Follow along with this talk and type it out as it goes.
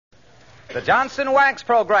the Johnson Wax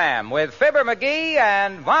Program with Fibber McGee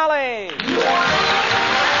and Molly.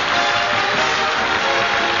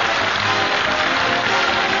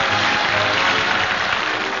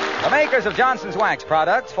 The makers of Johnson's Wax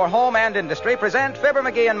products for home and industry present Fibber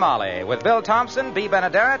McGee and Molly with Bill Thompson, B.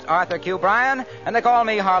 Benaderet, Arthur Q. Bryan, and they call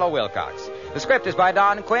me Harlow Wilcox. The script is by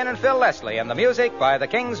Don Quinn and Phil Leslie, and the music by the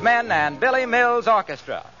King's Men and Billy Mills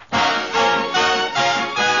Orchestra.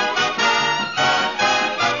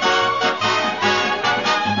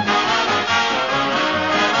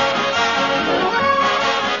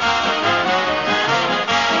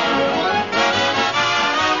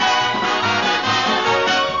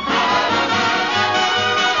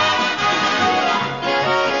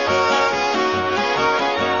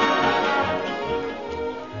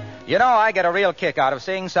 You know, I get a real kick out of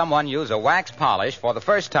seeing someone use a wax polish for the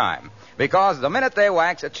first time. Because the minute they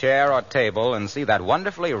wax a chair or table and see that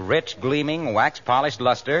wonderfully rich, gleaming, wax-polished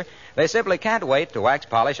luster, they simply can't wait to wax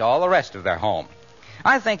polish all the rest of their home.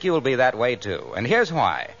 I think you'll be that way, too. And here's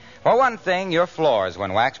why. For one thing, your floors,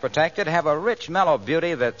 when wax-protected, have a rich, mellow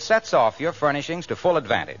beauty that sets off your furnishings to full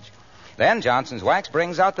advantage. Then Johnson's Wax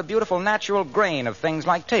brings out the beautiful natural grain of things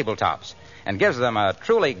like tabletops and gives them a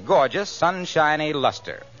truly gorgeous, sunshiny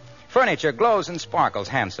luster. Furniture glows and sparkles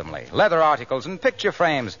handsomely. Leather articles and picture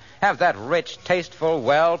frames have that rich, tasteful,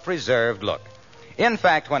 well-preserved look. In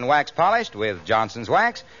fact, when wax polished with Johnson's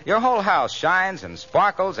Wax, your whole house shines and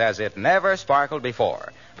sparkles as it never sparkled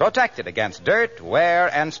before, protected against dirt, wear,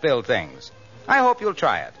 and spilled things. I hope you'll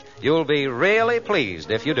try it. You'll be really pleased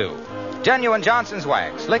if you do. Genuine Johnson's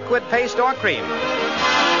Wax, liquid, paste, or cream.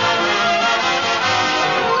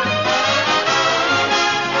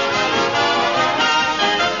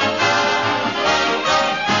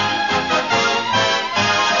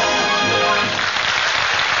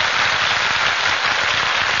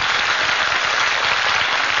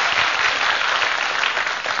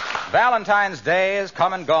 Valentine's Day is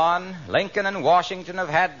come and gone. Lincoln and Washington have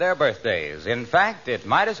had their birthdays. In fact, it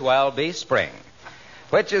might as well be spring,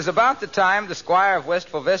 which is about the time the squire of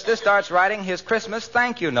Wistful Vista starts writing his Christmas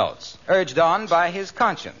thank you notes, urged on by his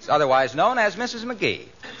conscience, otherwise known as Mrs. McGee.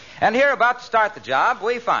 And here, about to start the job,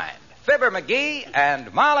 we find Fibber McGee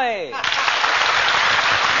and Molly.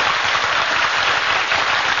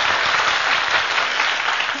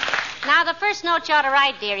 Now, the first note you ought to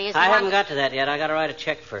write, dearie, is the I one... haven't got to that yet. I got to write a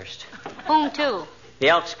check first. Whom to? The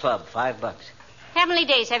Elks Club, $5. Heavenly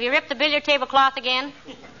days, have you ripped the billiard tablecloth again?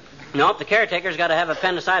 Nope, the caretaker's got to have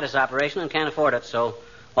appendicitis operation and can't afford it, so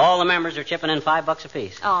all the members are chipping in $5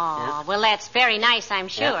 apiece. Oh, Yeah. well, that's very nice, I'm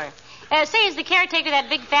sure. Say, is the caretaker that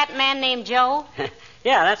big fat man named Joe?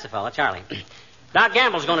 Yeah, that's the fellow, Charlie. Doc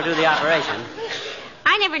Gamble's going to do the operation.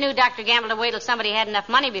 I never knew Dr. Gamble to wait till somebody had enough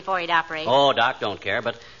money before he'd operate. Oh, Doc don't care,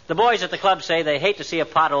 but the boys at the club say they hate to see a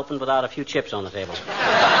pot opened without a few chips on the table.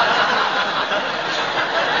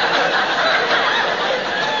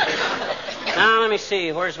 Now, let me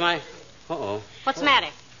see. Where's my... Uh-oh. What's the matter?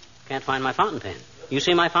 Can't find my fountain pen. You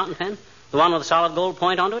see my fountain pen? The one with a solid gold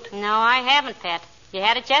point onto it? No, I haven't, Pet. You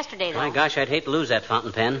had it yesterday, though. My gosh, I'd hate to lose that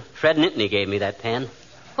fountain pen. Fred Nittany gave me that pen.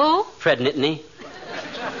 Who? Fred Nittany.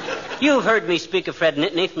 You've heard me speak of Fred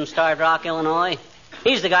Nittany from Starved Rock, Illinois.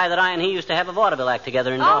 He's the guy that I and he used to have a vaudeville act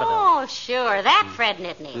together in vaudeville. Oh, sure. That Fred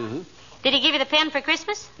Nittany. Mm-hmm. Did he give you the pen for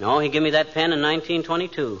Christmas? No, he gave me that pen in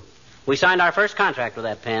 1922. We signed our first contract with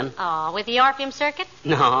that pen. Oh, with the Orpheum Circuit?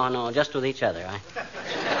 No, just with each other.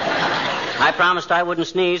 I promised I wouldn't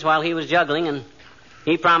sneeze while he was juggling, and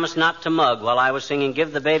he promised not to mug while I was singing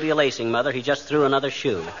Give the Baby a Lacing, Mother. He just threw another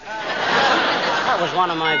shoe. That was one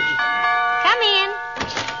of my... Come in.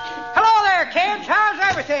 Hello there, kids. How's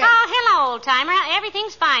everything? Oh, hello, old-timer.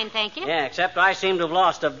 Everything's fine, thank you. Yeah, except I seem to have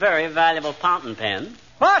lost a very valuable fountain pen.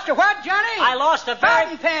 Lost a what, Johnny? I lost a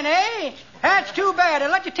fountain pen, eh? That's too bad. I'd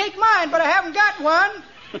let you take mine, but I haven't got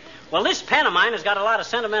one. Well, this pen of mine has got a lot of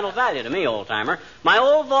sentimental value to me, old-timer. My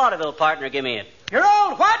old vaudeville partner gave me it. Your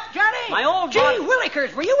old what, Johnny? My old... Gee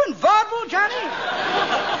willikers, were you in vaudeville, Johnny?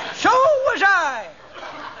 So was I.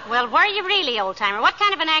 Well, were you really, old-timer? What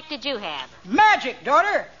kind of an act did you have? Magic,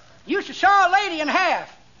 daughter. Used to saw a lady in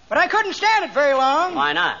half, but I couldn't stand it very long.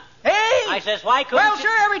 Why not? Hey? I says, why couldn't Well, sir,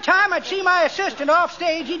 every time I'd see my assistant off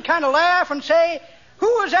stage, he'd kind of laugh and say, "Who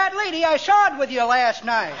was that lady I sawed with you last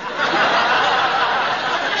night?"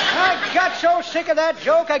 I got so sick of that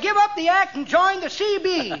joke, I give up the act and joined the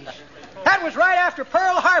CBs. That was right after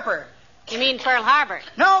Pearl Harbor. You mean Pearl Harbor?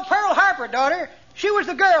 No, Pearl Harbor, daughter. She was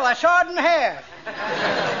the girl I sawed in half.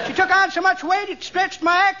 She took on so much weight it stretched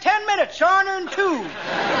my act 10 minutes, sawing her in two.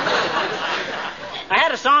 I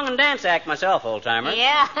had a song and dance act myself, old-timer.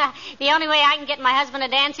 Yeah. The only way I can get my husband to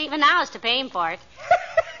dance even now is to pay him for it.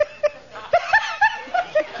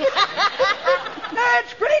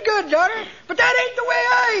 That's pretty good, daughter, but that ain't the way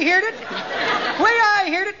I heard it. The way I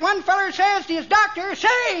heard it, one feller says to his doctor,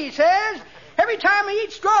 he says, every time I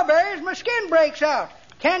eat strawberries, my skin breaks out.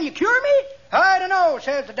 Can you cure me? I don't know,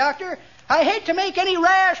 says the doctor. I hate to make any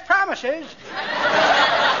rash promises. Well,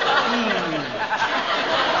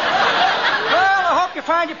 I hope you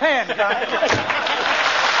find your pen, Johnny.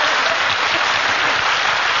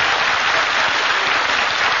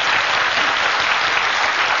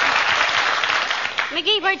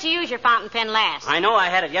 McGee, where'd you use your fountain pen last? I know I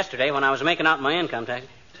had it yesterday when I was making out my income tax.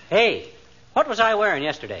 Hey, what was I wearing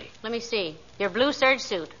yesterday? Let me see. Your blue serge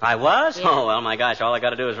suit. I was? Yeah. Oh, well, my gosh, all I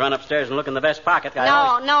got to do is run upstairs and look in the vest pocket. No,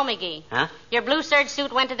 McGee. Huh? Your blue serge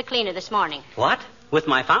suit went to the cleaner this morning. What? With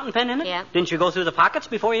my fountain pen in it? Yeah. Didn't you go through the pockets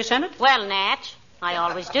before you sent it? Well, Natch, I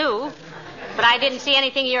always do. But I didn't see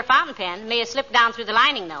anything in your fountain pen. May have slipped down through the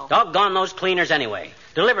lining, though. Doggone those cleaners anyway.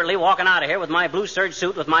 Deliberately walking out of here with my blue serge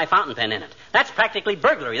suit with my fountain pen in it. That's practically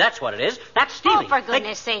burglary. That's what it is. That's stealing. Oh, for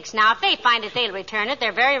goodness sakes, now, if they find it, they'll return it.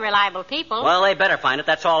 They're very reliable people. Well, they better find it.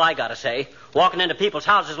 That's all I got to say. Walking into people's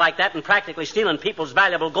houses like that and practically stealing people's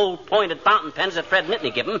valuable gold-pointed fountain pens that Fred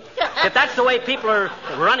Mitney give them. If that's the way people are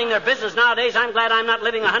running their business nowadays, I'm glad I'm not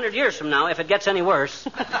living 100 years from now, if it gets any worse.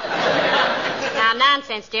 Now,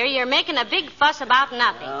 nonsense, dear. You're making a big fuss about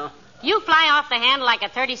nothing. Oh. You fly off the handle like a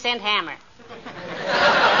 30-cent hammer.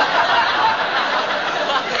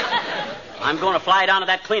 I'm going to fly down to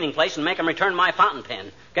that cleaning place and make them return my fountain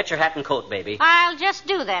pen. Get your hat and coat, baby. I'll just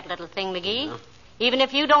do that little thing, McGee. Yeah. Even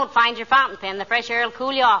if you don't find your fountain pen, the fresh air will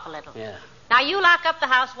cool you off a little. Yeah. Now, you lock up the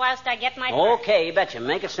house whilst I get my... Okay, you betcha.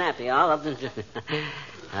 Make it snappy.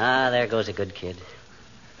 There goes a good kid.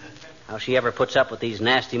 How she ever puts up with these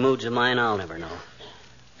nasty moods of mine, I'll never know.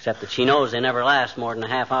 Except that she knows they never last more than a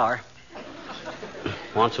half hour.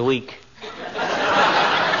 Once a week.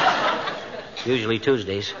 Usually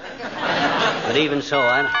Tuesdays. But even so,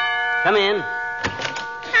 Come in.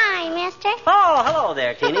 Hi, mister. Oh, hello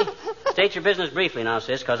there, Teeny. State your business briefly now,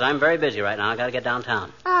 sis, because I'm very busy right now. I got to get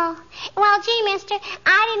downtown. Oh, well, gee, mister,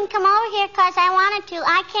 I didn't come over here because I wanted to.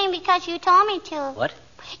 I came because you told me to. What?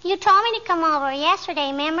 You told me to come over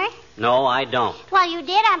yesterday, remember? No, I don't. Well, you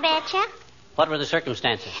did, I betcha. What were the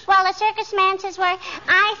circumstances? Well, the circus manses were,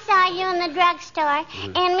 I saw you in the drugstore,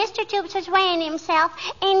 and Mr. Toops was weighing himself,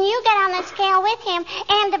 and you got on the scale with him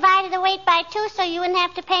and divided the weight by 2 so you wouldn't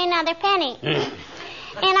have to pay another penny.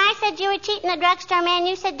 And I said you were cheating the drugstore man.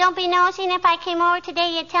 You said, don't be nosy, and if I came over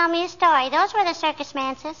today, you'd tell me a story. Those were the circus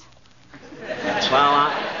manses.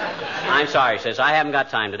 Well, I'm sorry, sis. I haven't got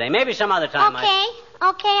time today. Maybe some other time. Okay,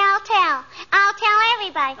 I'll tell. I'll tell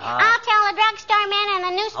everybody. I'll tell the drugstore man and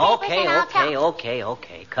the newspapers, and I'll tell...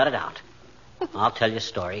 Okay. Cut it out. I'll tell you a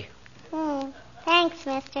story. Thanks,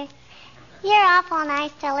 mister. You're awful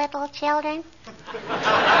nice to little children.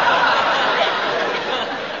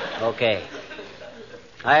 Okay.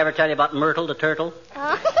 I ever tell you about Myrtle the turtle?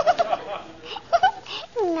 Oh.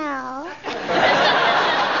 No.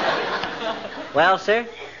 Well, sir,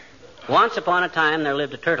 once upon a time there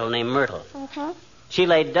lived a turtle named Myrtle. Mm-hmm. She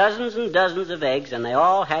laid dozens and dozens of eggs, and they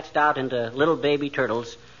all hatched out into little baby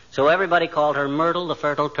turtles, so everybody called her Myrtle the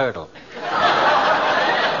fertile turtle.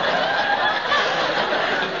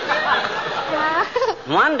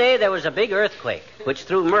 One day there was a big earthquake, which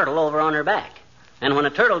threw Myrtle over on her back. And when a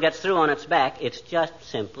turtle gets through on its back, it's just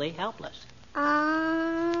simply helpless.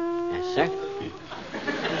 Yes, sir.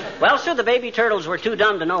 Well, sir, the baby turtles were too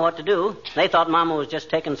dumb to know what to do. They thought Mama was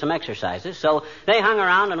just taking some exercises, so they hung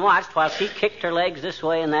around and watched while she kicked her legs this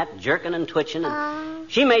way and that, jerking and twitching.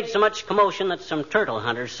 And she made so much commotion that some turtle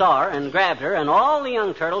hunters saw her and grabbed her and all the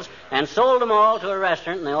young turtles and sold them all to a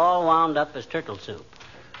restaurant, and they all wound up as turtle soup.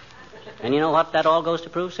 And you know what that all goes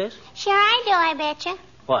to prove, sis? Sure I do, I betcha.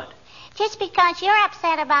 What? Just because you're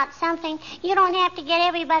upset about something, you don't have to get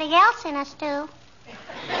everybody else in a stew.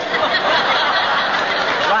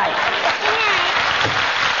 Right. Good night.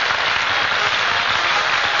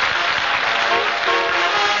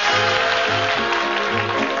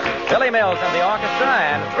 Billy Mills and the orchestra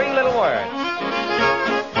and 3 little words.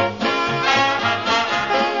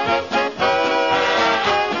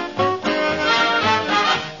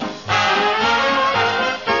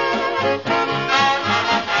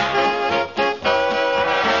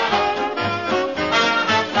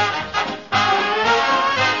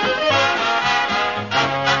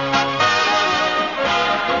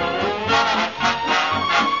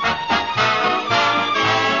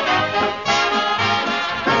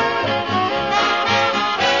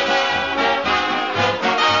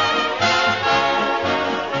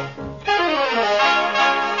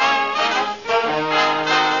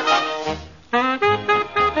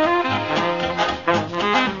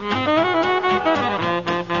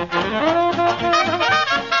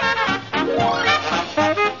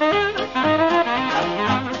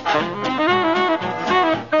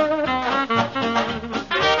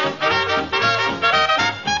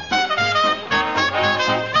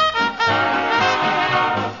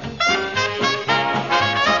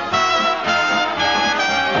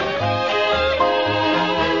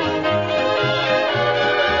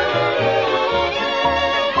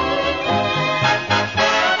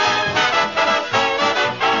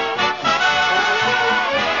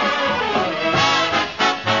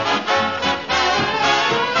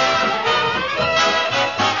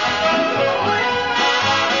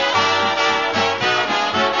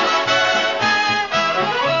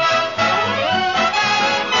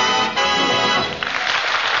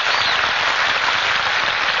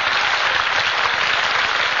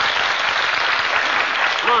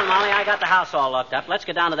 house all locked up, let's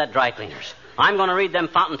get down to that dry cleaner's. I'm going to read them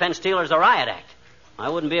fountain pen stealers the riot act. I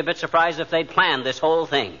wouldn't be a bit surprised if they'd planned this whole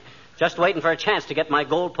thing. Just waiting for a chance to get my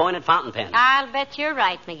gold-pointed fountain pen. I'll bet you're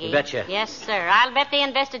right, McGee. You betcha. Yes, sir. I'll bet they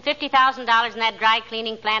invested $50,000 in that dry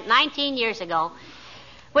cleaning plant 19 years ago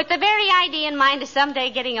with the very idea in mind of someday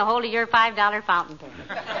getting a hold of your $5 fountain pen.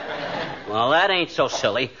 Well, that ain't so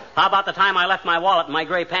silly. How about the time I left my wallet in my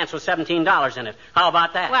gray pants with $17 in it? How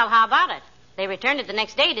about that? Well, how about it? They returned it the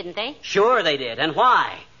next day, didn't they? Sure they did. And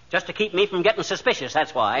why? Just to keep me from getting suspicious,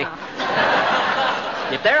 that's why.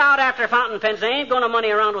 Oh. If they're out after fountain pens, they ain't going to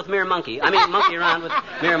monkey around with mere money. By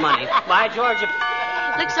George,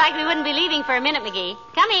 Looks like we wouldn't be leaving for a minute, McGee.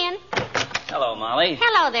 Come in. Hello, Molly.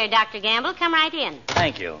 Hello there, Dr. Gamble. Come right in.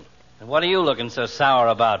 Thank you. And what are you looking so sour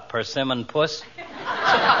about, persimmon puss?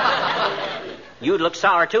 You'd look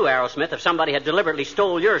sour, too, Arrowsmith, if somebody had deliberately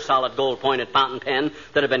stole your solid gold-pointed fountain pen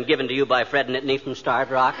that had been given to you by Fred Nittany from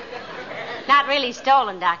Starved Rock. Not really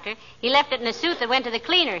stolen, Doctor. He left it in a suit that went to the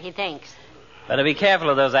cleaner, he thinks. Better be careful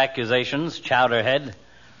of those accusations, Chowderhead.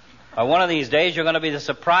 Or one of these days you're going to be the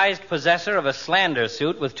surprised possessor of a slander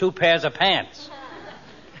suit with 2 pairs of pants.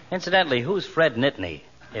 Incidentally, who's Fred Nittany,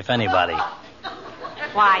 if anybody?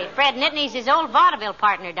 Why, Fred Nittany's his old vaudeville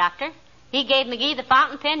partner, Doctor. He gave McGee the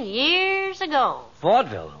fountain pen years ago.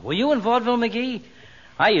 Vaudeville? Were you in vaudeville, McGee?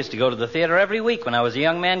 I used to go to the theater every week when I was a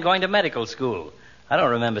young man going to medical school. I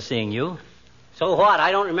don't remember seeing you. So what?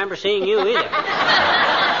 I don't remember seeing you either.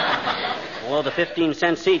 Well, the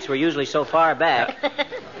 15-cent seats were usually so far back.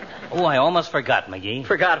 Oh, I almost forgot, McGee.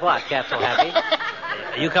 Forgot what, Captain Happy?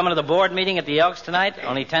 Are you coming to the board meeting at the Elks tonight?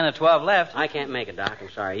 Only 10 or 12 left. I can't make it, Doc. I'm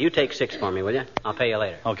sorry. You take 6 for me, will you? I'll pay you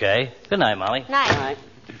later. Okay. Good night, Molly. Night. All right.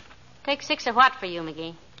 Take 6 of what for you,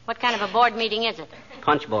 McGee? What kind of a board meeting is it?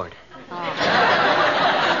 Punch board. Oh.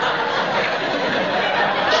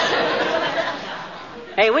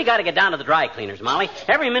 Hey, we got to get down to the dry cleaners, Molly.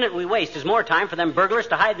 Every minute we waste is more time for them burglars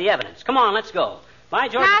to hide the evidence. Come on, let's go. By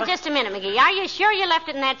George. Now, just a minute, McGee. Are you sure you left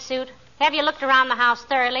it in that suit? Have you looked around the house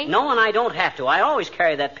thoroughly? No, and I don't have to. I always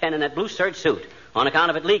carry that pen in that blue serge suit. On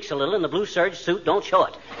account of it leaks a little, and the blue serge suit don't show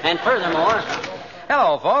it. And furthermore...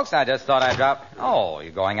 Hello, folks. I just thought I'd drop... Oh,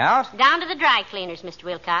 you going out? Down to the dry cleaners, Mr.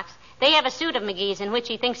 Wilcox. They have a suit of McGee's in which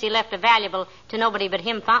he thinks he left a valuable to nobody but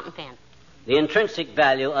him fountain pen. The intrinsic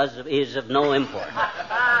value is of no import.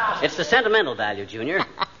 It's the sentimental value, Junior.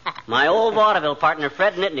 My old vaudeville partner,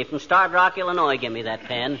 Fred Nittany from Starved Rock, Illinois, gave me that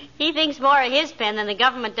pen. He thinks more of his pen than the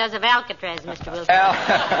government does of Alcatraz, Mr. Wilcox. Well,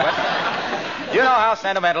 you know how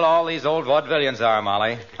sentimental all these old vaudevillians are,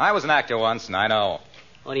 Molly. I was an actor once, and I know.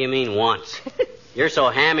 What do you mean, once? You're so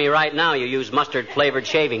hammy right now you use mustard-flavored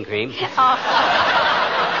shaving cream. Oh.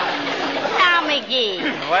 Now, McGee.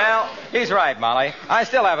 Well, he's right, Molly. I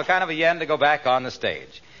still have a kind of a yen to go back on the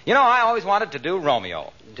stage. You know, I always wanted to do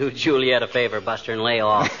Romeo. Do Juliet a favor, Buster, and lay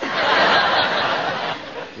off.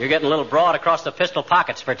 You're getting a little broad across the pistol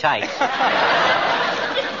pockets for tights.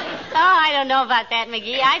 Oh, I don't know about that,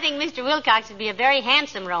 McGee. I think Mr. Wilcox would be a very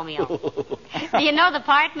handsome Romeo. Do you know the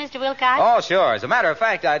part, Mr. Wilcox? Oh, sure. As a matter of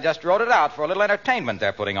fact, I just wrote it out for a little entertainment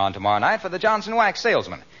they're putting on tomorrow night for the Johnson Wax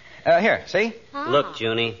salesman. Here, see? Oh. Look,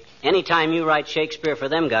 Junie, anytime you write Shakespeare for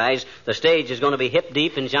them guys, the stage is going to be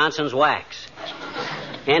hip-deep in Johnson's Wax.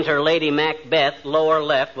 Enter Lady Macbeth, lower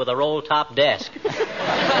left, with a roll-top desk.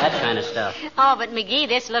 That kind of stuff. Oh, but McGee,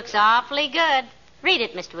 this looks awfully good. Read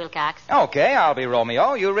it, Mr. Wilcox. Okay, I'll be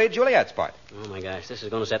Romeo. You read Juliet's part. Oh, my gosh, this is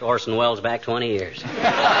going to set Orson Welles back 20 years.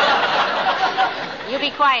 You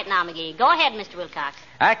be quiet now, McGee. Go ahead, Mr. Wilcox.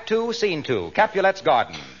 Act 2, Scene 2, Capulet's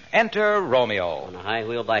Garden. Enter Romeo. On a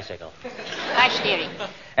high-wheel bicycle. Hush, dearie.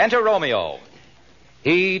 Enter Romeo.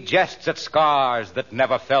 He jests at scars that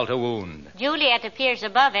never felt a wound. Juliet appears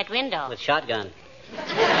above at window. With shotgun.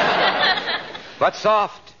 But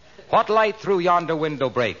soft, what light through yonder window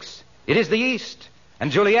breaks? It is the east,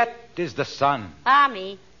 and Juliet is the sun. Ah,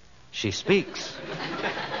 me. She speaks.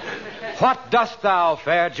 What dost thou,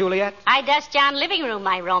 fair Juliet? I dust yon living room,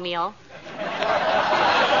 my Romeo.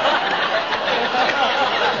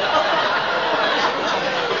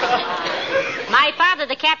 My father,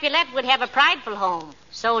 the Capulet, would have a prideful home.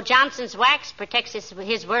 So Johnson's Wax protects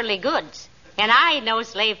his worldly goods. And I, no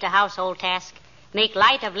slave to household task, make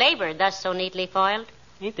light of labor thus so neatly foiled.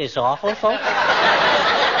 Ain't this awful, folks?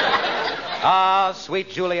 Ah, sweet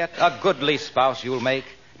Juliet, a goodly spouse you'll make,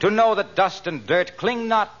 to know that dust and dirt cling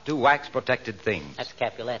not to wax-protected things. That's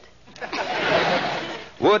Capulet.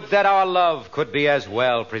 Would that our love could be as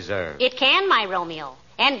well preserved. It can, my Romeo,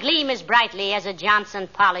 and gleam as brightly as a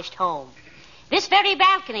Johnson-polished home. This very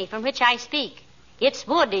balcony from which I speak, its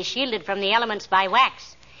wood is shielded from the elements by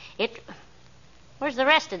wax. Where's the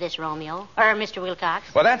rest of this, Romeo? Or Mr.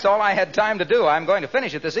 Wilcox? Well, that's all I had time to do. I'm going to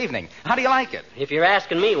finish it this evening. How do you like it? If you're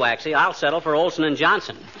asking me, Waxy, I'll settle for Olson and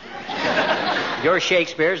Johnson. Your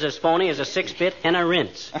Shakespeare's as phony as a 6-bit henna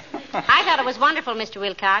rinse. I thought it was wonderful, Mr.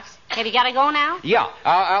 Wilcox. Have you got to go now? Yeah.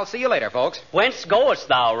 I'll see you later, folks. Whence goest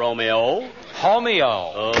thou, Romeo?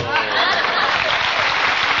 Homeo. Oh.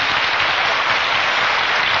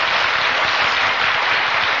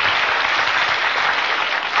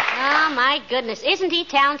 Oh, my goodness. Isn't he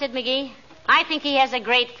talented, McGee? I think he has a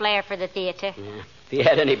great flair for the theater. Yeah. If he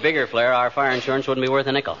had any bigger flair, our fire insurance wouldn't be worth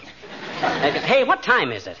a nickel. Hey, what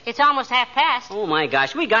time is it? It's almost 1:30. Oh, my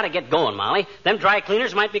gosh. We got to get going, Molly. Them dry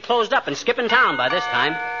cleaners might be closed up and skipping town by this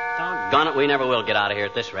time. Doggone it, we never will get out of here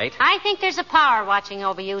at this rate. I think there's a power watching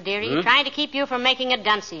over you, dearie, trying to keep you from making a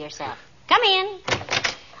dunce of yourself. Come in.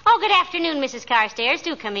 Oh, good afternoon, Mrs. Carstairs.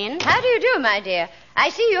 Do come in. How do you do, my dear? I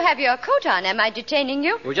see you have your coat on. Am I detaining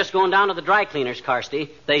you? We're just going down to the dry cleaners, Carsty.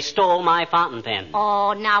 They stole my fountain pen.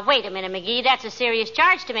 Oh, now, wait a minute, McGee. That's a serious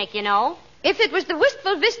charge to make, you know. If it was the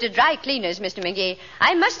Wistful Vista dry cleaners, Mr. McGee,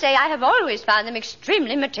 I must say I have always found them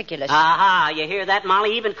extremely meticulous. Aha, you hear that,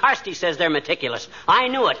 Molly? Even Carsty says they're meticulous. I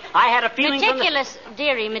knew it. I had a feeling Meticulous,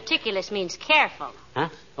 dearie, meticulous means careful. Huh?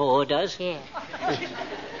 Oh, it does? Yeah.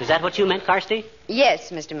 Is that what you meant, Carsty? Yes,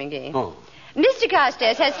 Mr. McGee. Oh. Mr.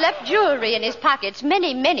 Carstairs has left jewelry in his pockets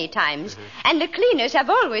many, many times, and the cleaners have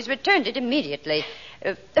always returned it immediately.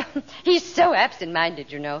 He's so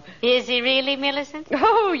absent-minded, you know. Is he really, Millicent?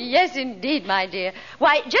 Oh, yes, indeed, my dear.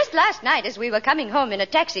 Why, just last night as we were coming home in a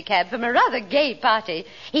taxicab from a rather gay party,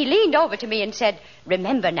 he leaned over to me and said,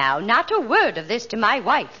 "Remember now, not a word of this to my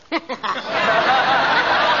wife."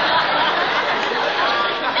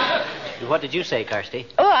 What did you say, Carsty?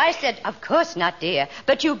 Oh, I said, "Of course not, dear,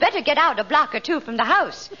 but you better get out a block or two from the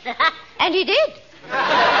house." And he did.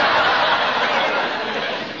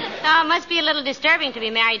 Oh, it must be a little disturbing to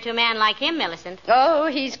be married to a man like him, Millicent. Oh,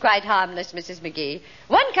 he's quite harmless, Mrs. McGee.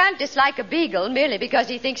 One can't dislike a beagle merely because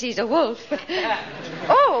he thinks he's a wolf.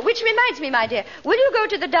 Oh, which reminds me, my dear, will you go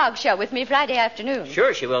to the dog show with me Friday afternoon?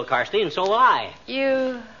 Sure she will, Carsty, and so will I.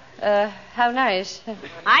 You, how nice.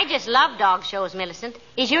 I just love dog shows, Millicent.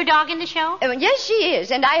 Is your dog in the show? Yes, she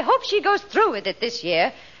is, and I hope she goes through with it this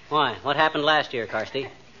year. Why? What happened last year, Carsty?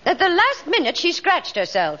 At the last minute, she scratched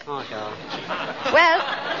herself. Oh, sure. Well,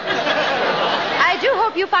 I do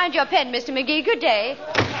hope you find your pen, Mr. McGee. Good day.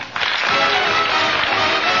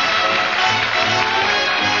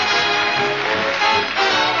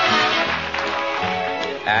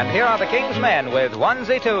 And here are the King's Men with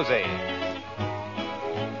Onesie Twosie.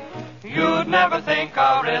 You'd never think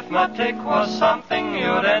arithmetic was something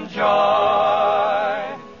you'd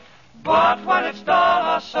enjoy. But when it's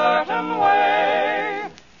done a certain way,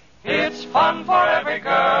 it's fun for every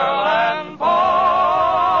girl and boy.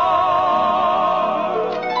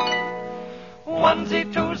 Onesie,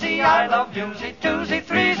 twosie, I love you'sie, twosie,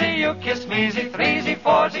 threesie, you kiss me'sie, threesie,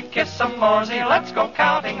 foursy, kiss some moresy, let's go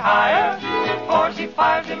counting higher. Foursy,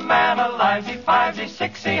 fivesy, man alivesy, fivesy,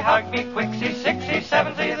 sixy, hug me quicksy, sixy,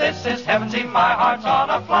 sevensy, this is heavensy, my heart's on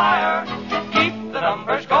a flyer. Keep the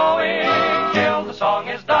numbers going till the song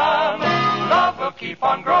is done. Love will keep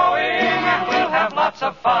on growing and we'll have lots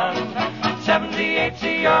of fun. Sevensy,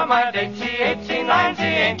 eightsy, you're my datesy, eightsy, ninesy,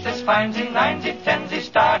 ain't this finesy, ninesy, tensy,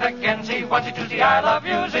 start againsy, onesie, twosie, I love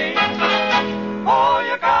you'sy. Oh,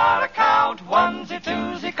 you gotta count onesie,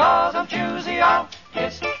 twosie, 'cause I'm choosy, I'll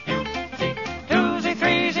kiss you, see, twosie,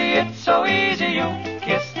 threesy, it's so easy, you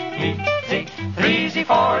kiss me, see, threesy,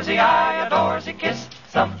 foursy, I adoresy, kiss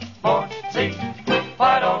some more, see,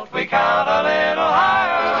 why don't we count a little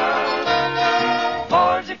higher?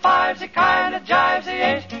 Foursy, fivesy, kinda jivesy,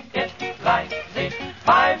 ain't it livesy,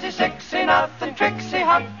 fivesy, sixy, nothing tricksy,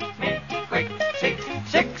 hug me quick, see,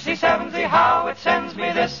 sixy, sevensy, how it sends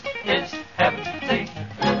me, this is heavensy,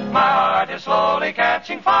 my heart is slowly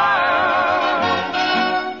catching fire.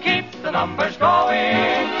 Keep the numbers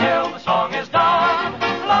going till the song is done.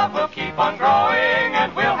 Love will keep on growing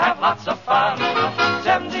and we'll have lots of fun.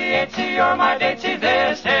 Sevensy, eightsy, you're my datesy,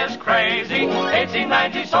 this is crazy. Eightsy,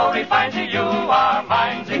 ninety, so refinesy, you are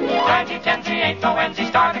minesy. Ninety, tensy, ain't no endsy,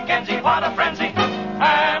 start againsy, what a frenzy.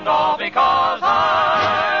 And all because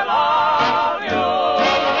I love you.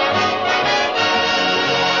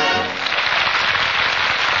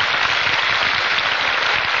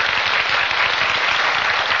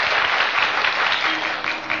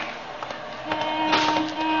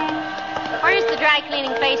 Where's the dry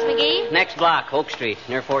cleaning place, McGee? Next block, Oak Street,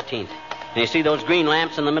 near 14th. And you see those green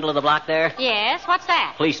lamps in the middle of the block there? Yes, what's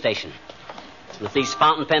that? Police station. And if these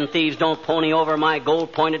fountain pen thieves don't pony over my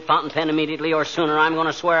gold-pointed fountain pen immediately or sooner, I'm going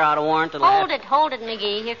to swear out a warrant that'll Hold it,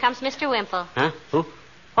 McGee. Here comes Mr. Wimple. Huh? Who?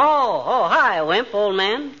 Oh, hi, Wimp, old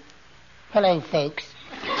man. Hello, folks.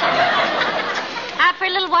 Out for a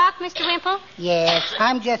little walk, Mr. Wimple? Yes,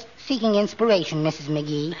 I'm just seeking inspiration, Mrs.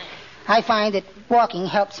 McGee. I find that walking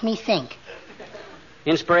helps me think.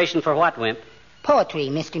 Inspiration for what, Wimp? Poetry,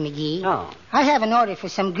 Mr. McGee. Oh. I have an order for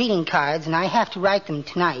some greeting cards, and I have to write them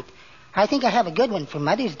tonight. I think I have a good one for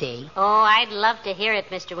Mother's Day. Oh, I'd love to hear it,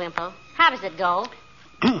 Mr. Wimple. How does it go?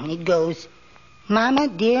 It goes, Mama,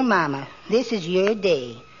 dear Mama, this is your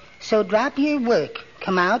day. So drop your work,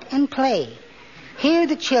 come out and play. Hear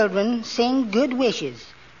the children sing good wishes.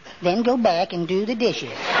 Then go back and do the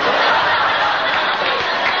dishes.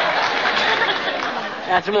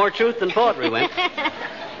 That's more truth than poetry, Wimp.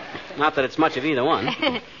 Not that it's much of either one.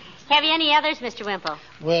 Have you any others, Mr. Wimple?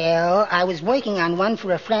 Well, I was working on one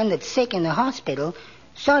for a friend that's sick in the hospital.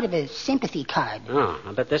 Sort of a sympathy card. Oh,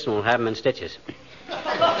 I bet this one will have him in stitches.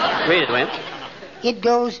 Read it, Wimp. It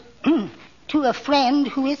goes, to a friend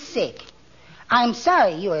who is sick. I'm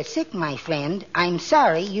sorry you are sick, my friend. I'm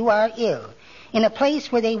sorry you are ill. In a place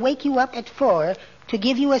where they wake you up at 4 to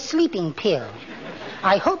give you a sleeping pill.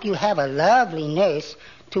 I hope you have a lovely nurse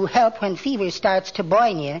to help when fever starts to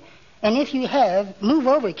boin you. And if you have, move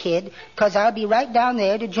over, kid, 'cause I'll be right down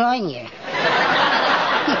there to join you.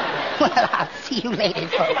 Well, I'll see you later,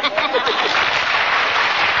 folks.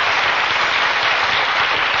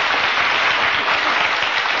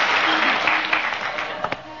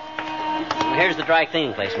 Well, here's the dry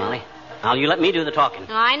cleaning place, Molly. Now, you let me do the talking.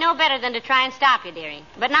 Oh, I know better than to try and stop you, dearie.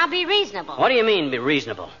 But now be reasonable. What do you mean, be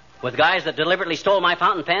reasonable? With guys that deliberately stole my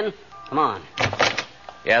fountain pen? Come on.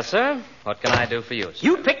 Yes, sir? What can I do for you, sir?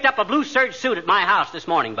 You picked up a blue serge suit at my house this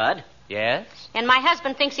morning, Bud. Yes? And my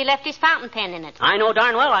husband thinks he left his fountain pen in it. I know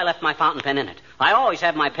darn well I left my fountain pen in it. I always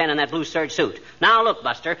have my pen in that blue serge suit. Now, look,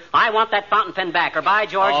 Buster, I want that fountain pen back, or by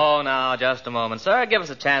George... Oh, now, just a moment, sir. Give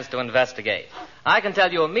us a chance to investigate. I can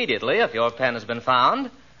tell you immediately if your pen has been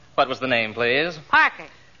found. What was the name, please? Parker.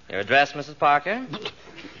 Your address, Mrs. Parker?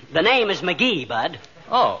 The name is McGee, Bud.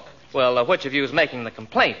 Oh, well, which of you is making the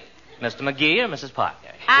complaint? Mr. McGee or Mrs. Parker?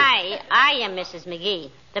 I am Mrs. McGee.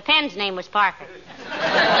 The pen's name was Parker.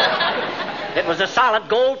 It was a solid,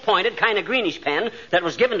 gold-pointed, kind of greenish pen that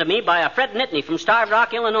was given to me by a Fred Nittany from Starved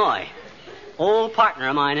Rock, Illinois. Old partner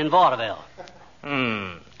of mine in vaudeville.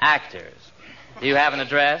 Actors. Do you have an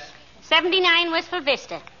address? 79 Wistful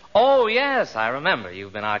Vista. Oh, yes, I remember.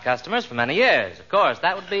 You've been our customers for many years. Of course,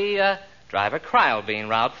 that would be Driver Krylebean,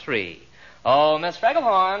 Route 3. Oh, Miss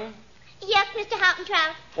Fregelhorn. Yes, Mr.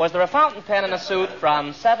 Houghton-Trout. Was there a fountain pen in a suit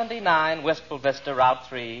from 79 Wistful Vista, Route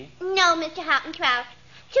 3? No, Mr. Houghton-Trout.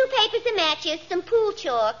 2 papers of matches, some pool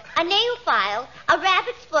chalk, a nail file, a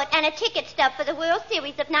rabbit's foot, and a ticket stub for the World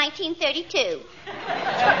Series of 1932.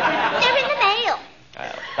 They're in the mail.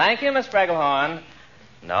 Thank you, Miss Fregelhorn.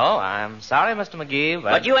 No, I'm sorry, Mr. McGee,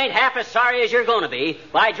 But you ain't half as sorry as you're going to be.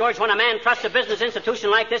 By George, when a man trusts a business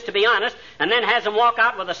institution like this to be honest, and then has him walk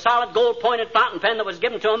out with a solid gold-pointed fountain pen that was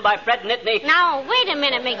given to him by Fred Nittany... Now, wait a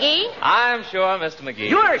minute, McGee. I'm sure, Mr.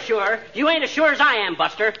 McGee. You're sure? You ain't as sure as I am,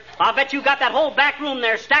 Buster. I'll bet you got that whole back room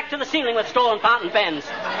there stacked to the ceiling with stolen fountain pens.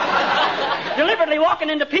 Deliberately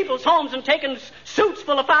walking into people's homes and taking suits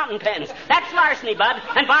full of fountain pens. That's larceny, Bud.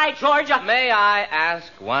 And by George... May I ask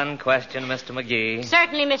one question, Mr. McGee?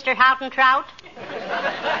 Certainly, Mr. Houghton-Trout.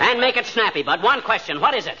 And make it snappy, Bud. One question.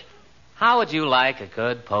 What is it? How would you like a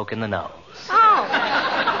good poke in the nose?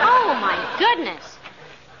 Oh, my goodness.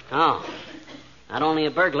 Oh. Not only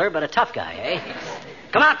a burglar, but a tough guy, eh?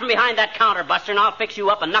 Come out from behind that counter, Buster, and I'll fix you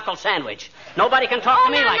up a knuckle sandwich. Nobody can talk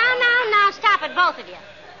to me like... No, stop it, both of you.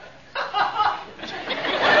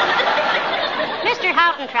 Mr.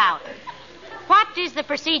 Houghton-Trout, what is the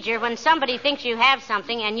procedure when somebody thinks you have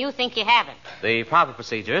something and you think you haven't? The proper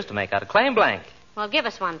procedure is to make out a claim blank. Well, give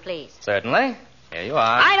us one, please. Certainly. Here you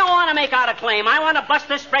are. I don't want to make out a claim. I want to bust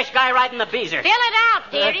this fresh guy right in the beezer. Fill it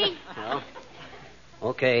out, dearie. Well,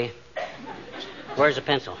 okay. Where's the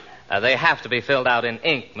pencil? They have to be filled out in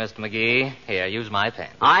ink, Mr. McGee. Here, use my pen.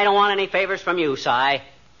 I don't want any favors from you, Si.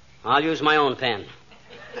 I'll use my own pen.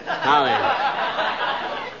 Now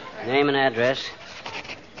then. Name and address.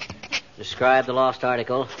 Describe the lost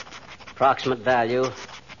article. Approximate value.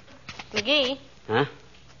 McGee? Huh?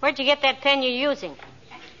 Where'd you get that pen you're using?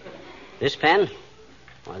 This pen?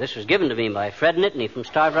 Well, this was given to me by Fred Nittany from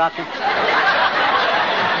Starved Rock.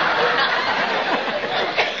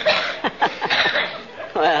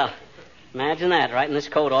 Well, imagine that, right in this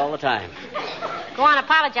coat all the time. Go on,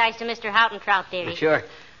 apologize to Mr. Houghton-Trout, dearie. Sure.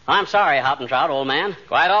 I'm sorry, Houghton-Trout, old man.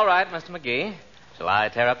 Quite all right, Mr. McGee. Shall I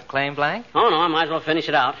tear up the claim blank? Oh, no, I might as well finish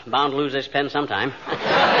it out. Bound to lose this pen sometime.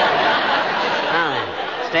 Now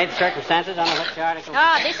then, state the circumstances on which the article...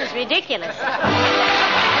 Oh, this is ridiculous.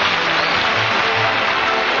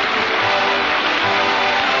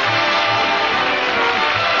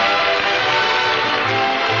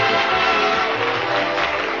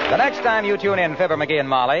 The next time you tune in, Fibber McGee and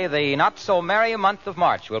Molly, the not-so-merry month of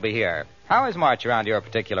March will be here. How is March around your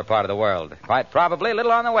particular part of the world? Quite probably a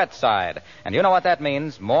little on the wet side. And you know what that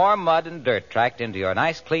means. More mud and dirt tracked into your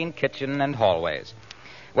nice, clean kitchen and hallways.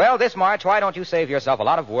 Well, this March, why don't you save yourself a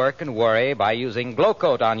lot of work and worry by using Glow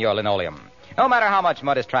Coat on your linoleum? No matter how much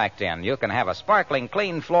mud is tracked in, you can have a sparkling,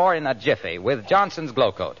 clean floor in a jiffy with Johnson's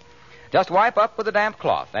Glow Coat. Just wipe up with a damp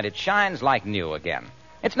cloth, and it shines like new again.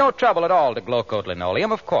 It's no trouble at all to Glow Coat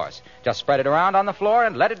linoleum, of course. Just spread it around on the floor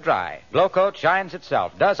and let it dry. Glow Coat shines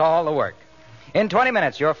itself, does all the work. In 20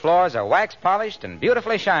 minutes, your floors are wax polished and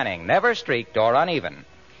beautifully shining, never streaked or uneven.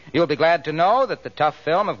 You'll be glad to know that the tough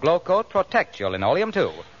film of Glow Coat protects your linoleum,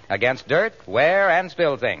 too, against dirt, wear, and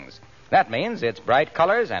spilled things. That means its bright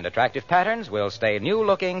colors and attractive patterns will stay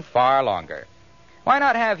new-looking far longer. Why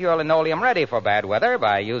not have your linoleum ready for bad weather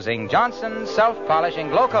by using Johnson's self-polishing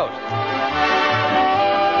Glow Coat?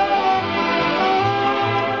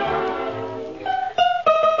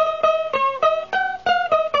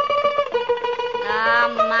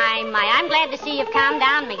 I'm glad to see you've calmed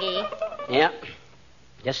down, McGee. Yep.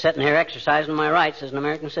 Just sitting here exercising my rights as an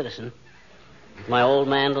American citizen. With my old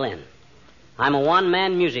mandolin. I'm a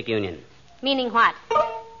one-man music union. Meaning what?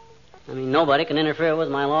 I mean, nobody can interfere with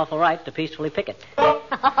my lawful right to peacefully picket. Oh,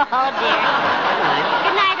 dear. Good night.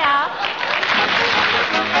 Good night, all.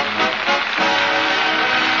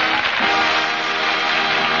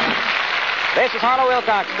 This is Harlow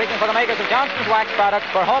Wilcox speaking for the makers of Johnson's Wax Products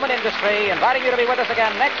for home and industry, inviting you to be with us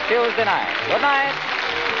again next Tuesday night. Good night.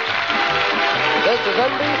 This is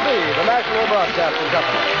NBC, the National Broadcasting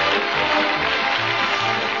Company.